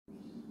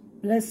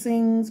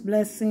Blessings,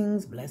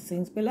 blessings,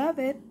 blessings,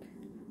 beloved.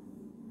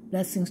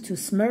 Blessings to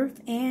Smurf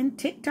and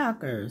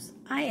TikTokers.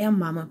 I am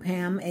Mama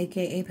Pam,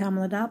 a.k.a.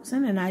 Pamela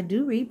Dobson, and I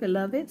do read,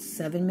 beloved,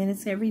 7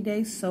 minutes every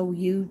day, so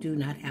you do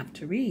not have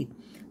to read.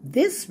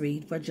 This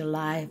read for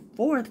July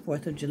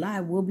 4th of July,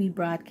 will be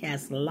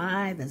broadcast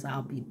live as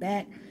I'll be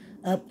back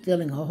up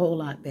feeling a whole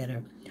lot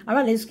better. All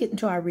right, let's get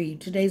into our read.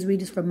 Today's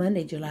read is for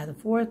Monday, July the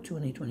 4th,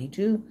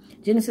 2022.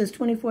 Genesis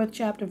 24th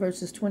chapter,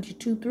 verses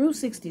 22 through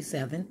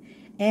 67.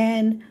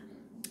 And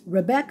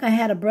Rebekah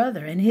had a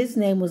brother, and his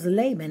name was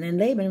Laban. And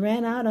Laban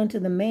ran out unto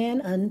the man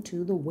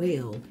unto the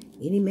well.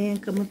 Any man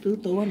coming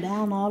through throwing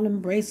down all them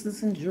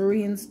bracelets and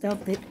jewelry and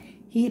stuff that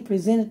he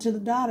presented to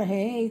the daughter.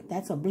 Hey,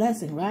 that's a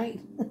blessing,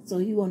 right? So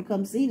you want to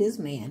come see this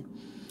man.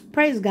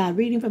 Praise God.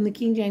 Reading from the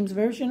King James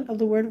Version of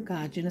the Word of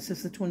God.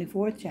 Genesis the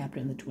 24th chapter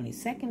and the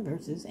 22nd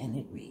verses. And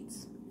it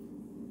reads.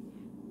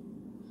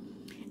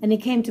 And it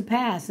came to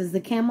pass, as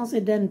the camels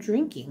had done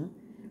drinking,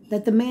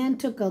 that the man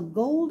took a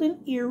golden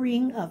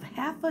earring of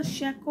 1/2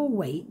 shekel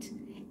weight,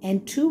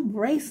 and 2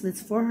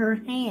 bracelets for her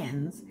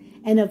hands,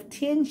 and of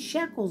 10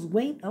 shekels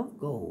weight of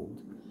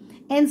gold,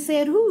 and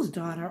said, Whose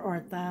daughter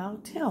art thou?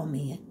 Tell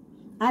me,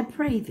 I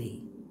pray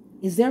thee.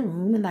 Is there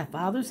room in thy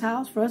father's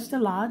house for us to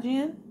lodge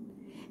in?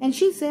 And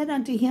she said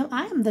unto him,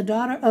 I am the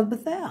daughter of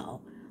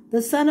Bethuel,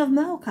 the son of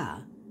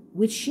Milcah,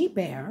 which she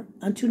bare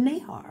unto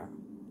Nahor.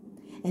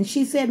 And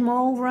she said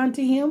moreover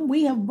unto him,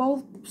 We have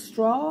both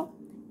straw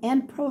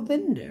and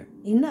provender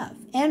enough,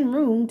 and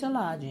room to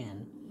lodge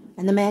in.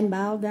 And the man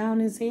bowed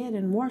down his head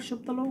and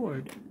worshipped the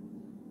Lord,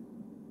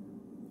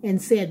 and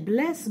said,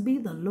 Blessed be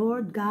the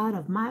Lord God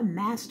of my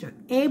master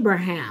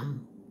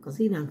Abraham, because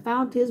he done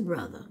found his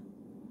brother,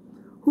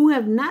 who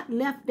have not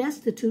left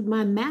destitute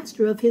my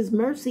master of his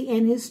mercy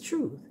and his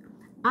truth.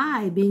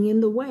 I being in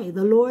the way,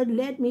 the Lord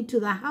led me to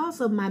the house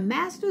of my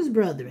master's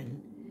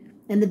brethren.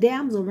 And the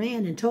damsel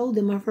ran and told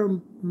them of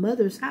her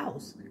mother's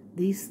house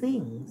these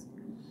things.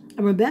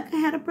 And Rebekah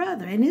had a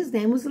brother, and his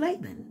name was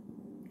Laban.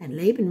 And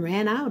Laban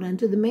ran out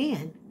unto the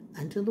man,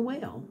 unto the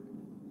well.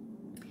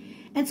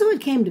 And so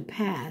it came to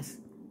pass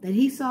that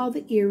he saw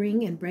the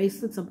earring and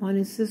bracelets upon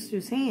his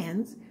sister's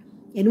hands.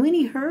 And when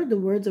he heard the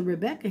words of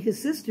Rebekah his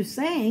sister,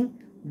 saying,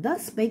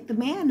 Thus spake the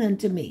man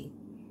unto me,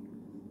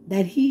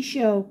 that he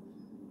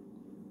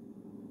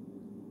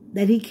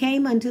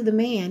came unto the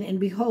man, and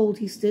behold,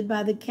 he stood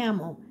by the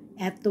camel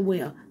at the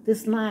well.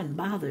 This line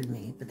bothered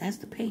me, but that's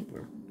the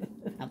paper.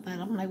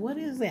 I'm like, what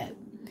is that?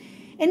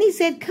 And he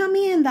said, Come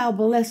in, thou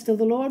blessed of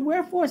the Lord.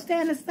 Wherefore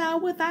standest thou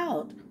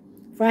without?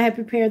 For I have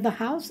prepared the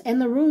house and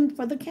the room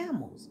for the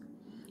camels.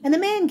 And the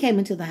man came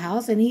into the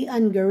house, and he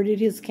ungirded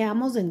his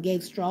camels, and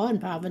gave straw and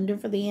provender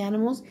for the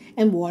animals,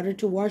 and water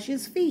to wash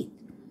his feet,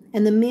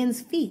 and the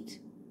men's feet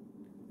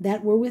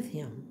that were with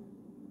him.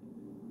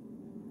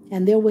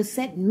 And there was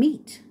set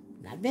meat,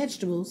 not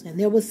vegetables, and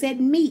there was set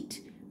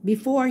meat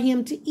before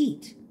him to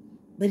eat.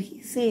 But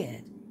he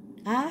said,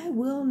 I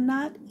will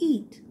not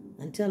eat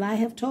until I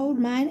have told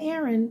mine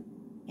errand.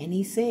 And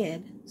he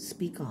said,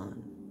 Speak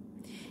on.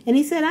 And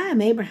he said, I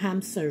am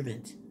Abraham's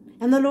servant,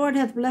 and the Lord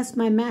hath blessed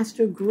my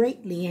master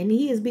greatly, and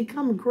he is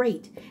become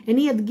great, and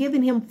he hath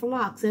given him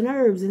flocks and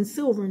herbs and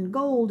silver and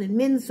gold and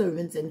men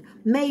servants and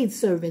maid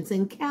servants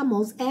and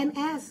camels and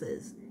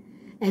asses.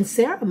 And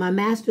Sarah, my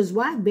master's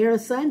wife, bare a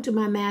son to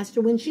my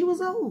master when she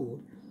was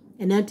old,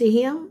 and unto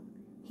him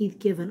he'th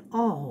given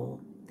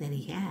all that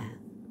he hath.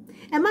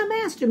 And my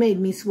master made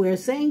me swear,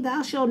 saying,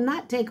 Thou shalt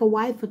not take a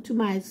wife to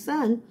my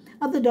son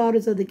of the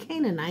daughters of the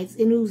Canaanites,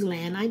 in whose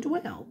land I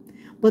dwell.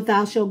 But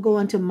thou shalt go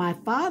unto my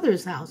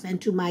father's house,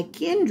 and to my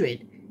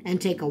kindred, and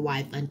take a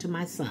wife unto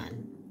my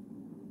son.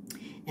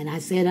 And I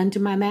said unto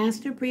my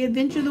master,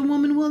 Peradventure the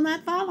woman will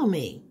not follow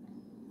me.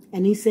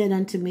 And he said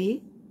unto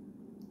me,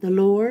 The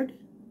Lord,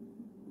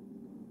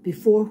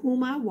 before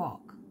whom I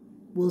walk,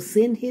 will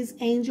send his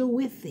angel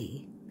with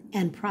thee,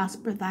 and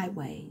prosper thy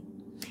way.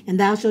 And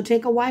thou shalt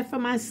take a wife for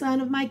my son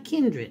of my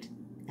kindred,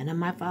 and of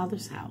my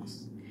father's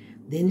house.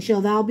 Then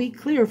shalt thou be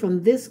clear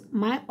from this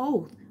my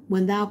oath,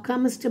 when thou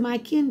comest to my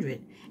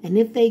kindred. And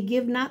if they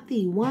give not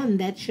thee one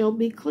that shall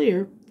be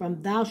clear,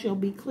 thou shalt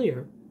be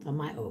clear from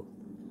my oath.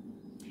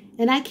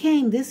 And I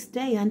came this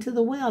day unto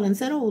the well, and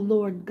said, O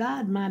Lord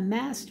God, my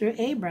master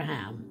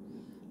Abraham,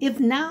 if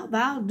now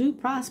thou do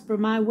prosper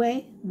my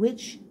way,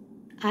 which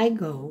I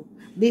go,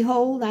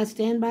 behold, I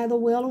stand by the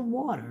well of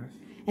water.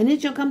 And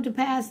it shall come to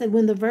pass that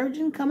when the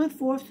virgin cometh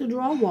forth to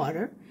draw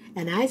water,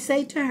 and I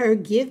say to her,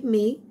 Give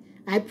me,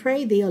 I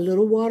pray thee, a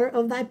little water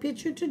of thy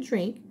pitcher to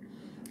drink,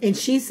 and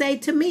she say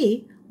to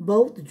me,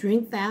 Both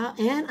drink thou,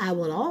 and I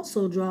will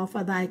also draw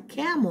for thy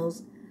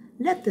camels,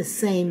 let the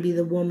same be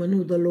the woman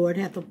who the Lord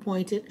hath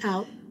appointed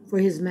out for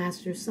his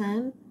master's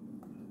son.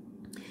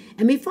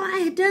 And before I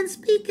had done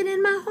speaking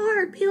in my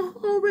heart,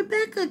 behold,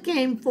 Rebekah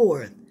came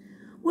forth,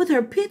 with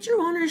her pitcher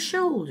on her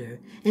shoulder.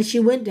 And she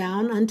went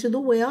down unto the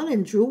well,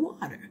 and drew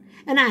water.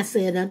 And I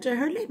said unto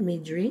her, Let me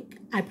drink,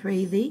 I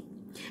pray thee.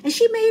 And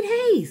she made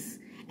haste,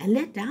 and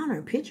let down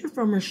her pitcher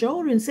from her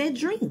shoulder, and said,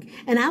 Drink,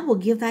 and I will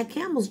give thy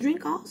camels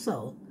drink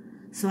also.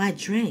 So I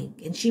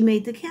drank, and she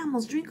made the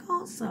camels drink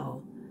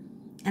also.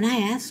 And I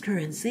asked her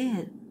and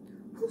said,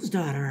 Whose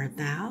daughter art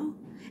thou?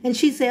 And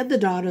she said, The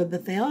daughter of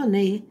Bethuel,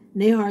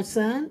 Nahor's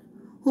son,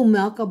 whom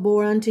Milcah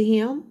bore unto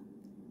him.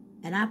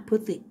 And I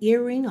put the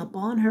earring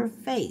upon her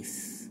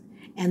face,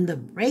 and the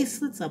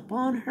bracelets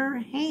upon her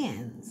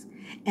hands.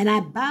 And I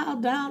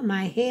bowed down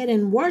my head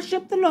and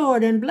worshipped the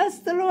Lord, and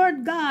blessed the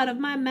Lord God of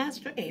my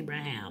master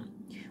Abraham,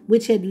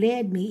 which had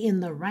led me in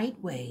the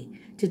right way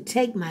to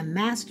take my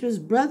master's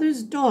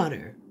brother's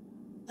daughter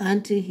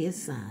unto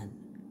his son.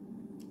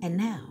 And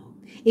now,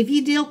 if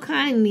ye deal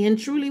kindly and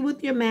truly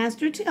with your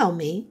master, tell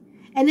me,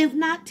 and if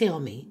not, tell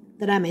me,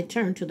 that I may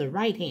turn to the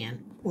right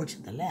hand or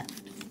to the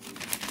left.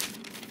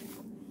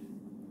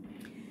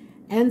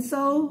 And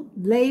so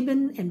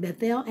Laban and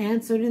Bethuel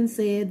answered and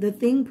said, The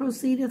thing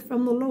proceedeth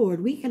from the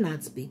Lord. We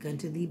cannot speak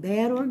unto thee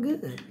bad or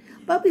good.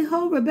 But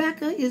behold,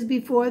 Rebekah is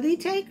before thee.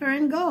 Take her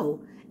and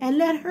go, and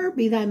let her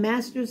be thy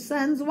master's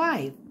son's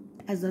wife,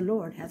 as the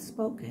Lord hath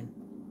spoken.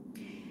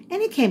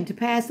 And it came to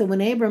pass that when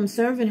Abram's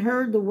servant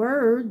heard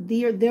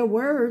their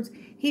words,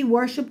 he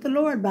worshipped the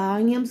Lord,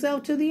 bowing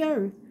himself to the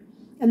earth.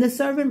 And the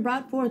servant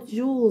brought forth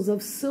jewels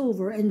of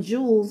silver and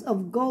jewels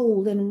of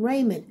gold and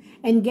raiment,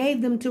 and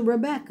gave them to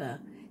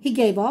Rebekah. He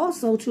gave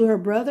also to her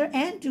brother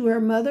and to her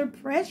mother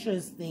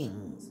precious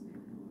things.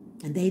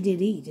 And they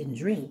did eat and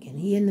drink, and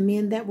he and the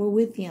men that were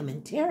with him,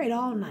 and tarried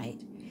all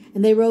night.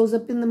 And they rose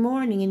up in the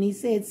morning, and he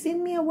said,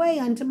 Send me away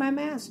unto my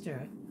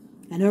master.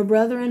 And her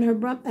brother and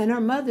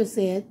her mother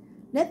said,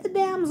 Let the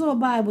damsel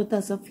abide with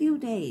us a few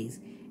days,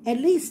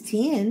 at least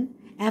 10.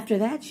 After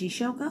that she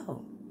shall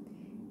go.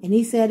 And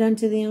he said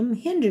unto them,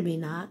 Hinder me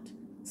not,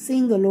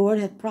 seeing the Lord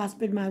hath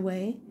prospered my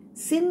way.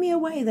 Send me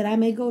away, that I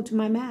may go to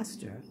my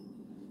master.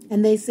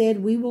 And they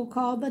said, We will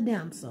call the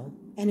damsel,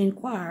 and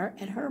inquire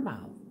at her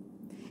mouth.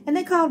 And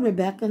they called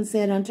Rebekah, and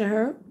said unto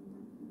her,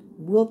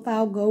 Wilt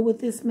thou go with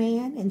this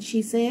man? And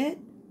she said,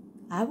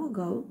 I will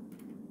go.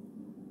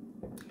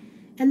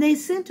 And they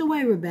sent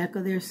away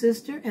Rebekah their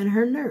sister, and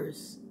her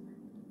nurse,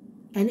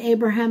 and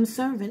Abraham's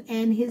servant,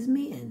 and his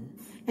men.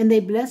 And they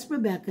blessed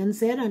Rebekah, and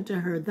said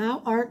unto her,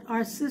 Thou art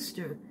our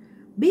sister.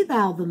 Be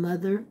thou the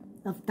mother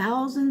of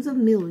thousands of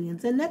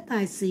millions, and let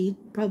thy seed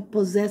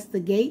possess the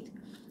gate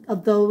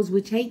of those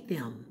which hate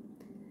them.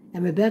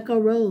 And Rebekah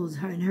rose,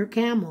 her and her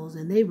camels,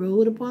 and they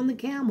rode upon the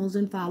camels,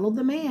 and followed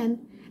the man.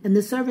 And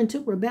the servant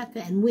took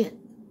Rebekah, and went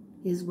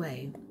his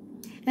way.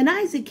 And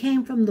Isaac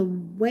came from the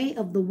way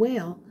of the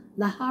well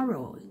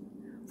Laharoi,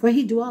 for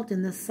he dwelt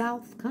in the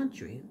south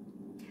country.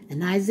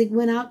 And Isaac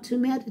went out to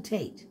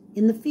meditate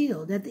in the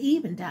field at the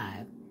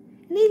eventide.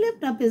 And he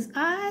lifted up his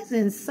eyes,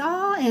 and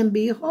saw, and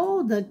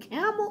behold, the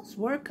camels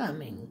were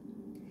coming.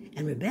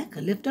 And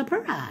Rebekah lifted up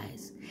her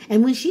eyes,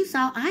 and when she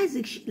saw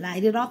Isaac, she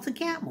lighted off the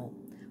camel.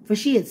 For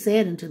she had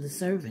said unto the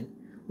servant,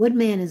 What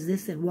man is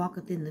this that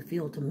walketh in the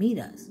field to meet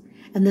us?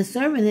 And the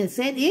servant had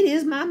said, It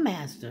is my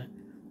master.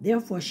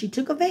 Therefore she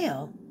took a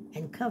veil,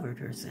 and covered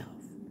herself.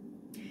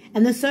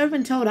 And the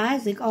servant told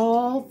Isaac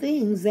all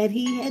things that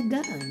he had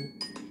done.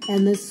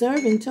 And the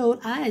servant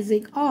told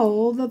Isaac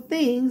all the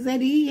things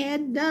that he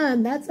had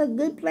done. That's a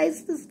good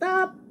place to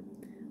stop.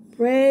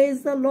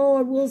 Praise the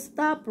Lord. We'll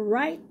stop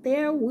right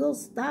there. We'll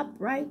stop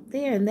right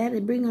there. And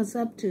that'll bring us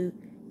up to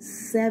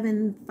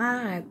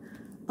 7:5.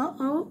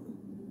 Uh-oh.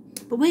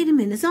 But wait a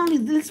minute.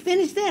 Let's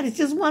finish that. It's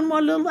just one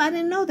more little, I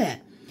didn't know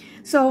that.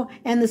 So,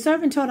 and the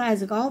servant told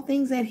Isaac all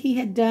things that he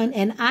had done.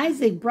 And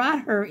Isaac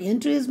brought her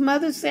into his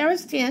mother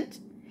Sarah's tent,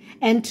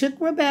 and took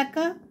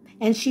Rebekah,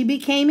 and she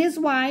became his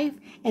wife,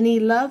 and he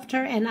loved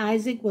her, and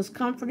Isaac was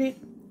comforted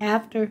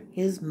after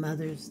his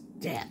mother's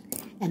death.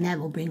 And that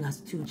will bring us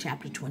to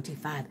chapter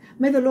 25.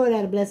 May the Lord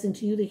add a blessing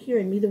to you, the hearer,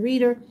 and me, the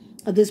reader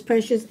of this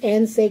precious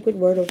and sacred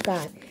word of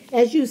God.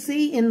 As you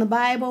see in the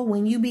Bible,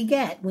 when you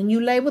beget, when you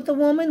lay with a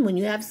woman, when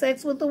you have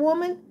sex with a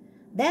woman,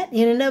 that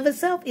in and of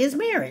itself is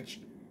marriage.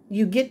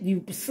 You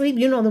sleep,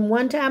 them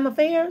one-time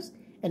affairs,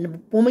 and the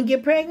woman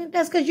get pregnant,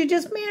 that's because you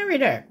just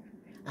married her.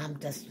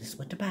 That's just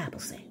what the Bible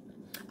says.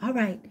 All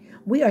right.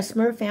 We are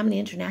SMRF Family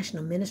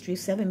International Ministry,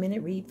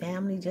 7-minute read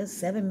family,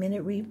 just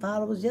 7-minute read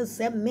followers, just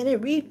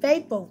 7-minute read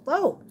faithful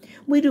folk.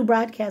 We do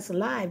broadcasts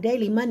live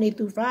daily, Monday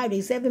through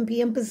Friday, 7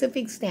 p.m.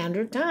 Pacific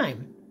Standard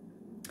Time.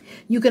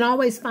 You can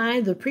always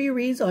find the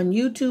pre-reads on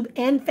YouTube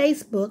and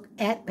Facebook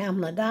at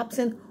Pamela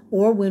Dobson,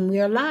 or when we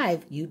are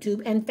live,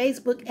 YouTube and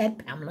Facebook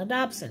at Pamela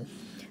Dobson.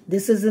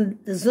 This is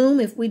the Zoom,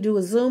 if we do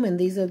a Zoom, and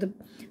these are the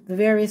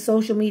various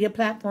social media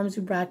platforms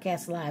we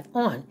broadcast live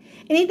on.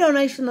 Any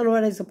donation the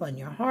Lord lays upon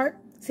your heart,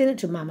 send it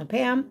to Mama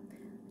Pam,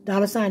 $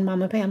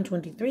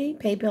 MamaPam23,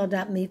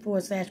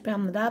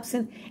 paypal.me/Pamela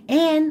Dobson,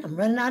 and I'm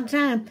running out of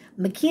time,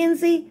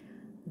 Mackenzie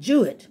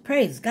Jewett.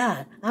 Praise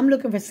God. I'm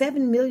looking for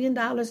 $7 million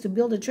to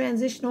build a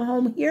transitional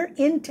home here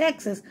in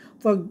Texas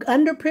for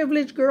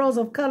underprivileged girls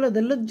of color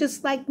that look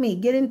just like me.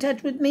 Get in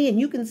touch with me, and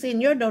you can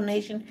send your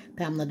donation,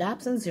 Pamela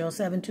Dobson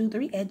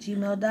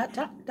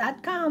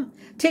 0723@gmail.com.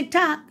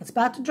 TikTok, it's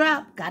about to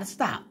drop. Gotta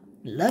stop.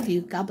 Love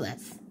you. God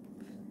bless.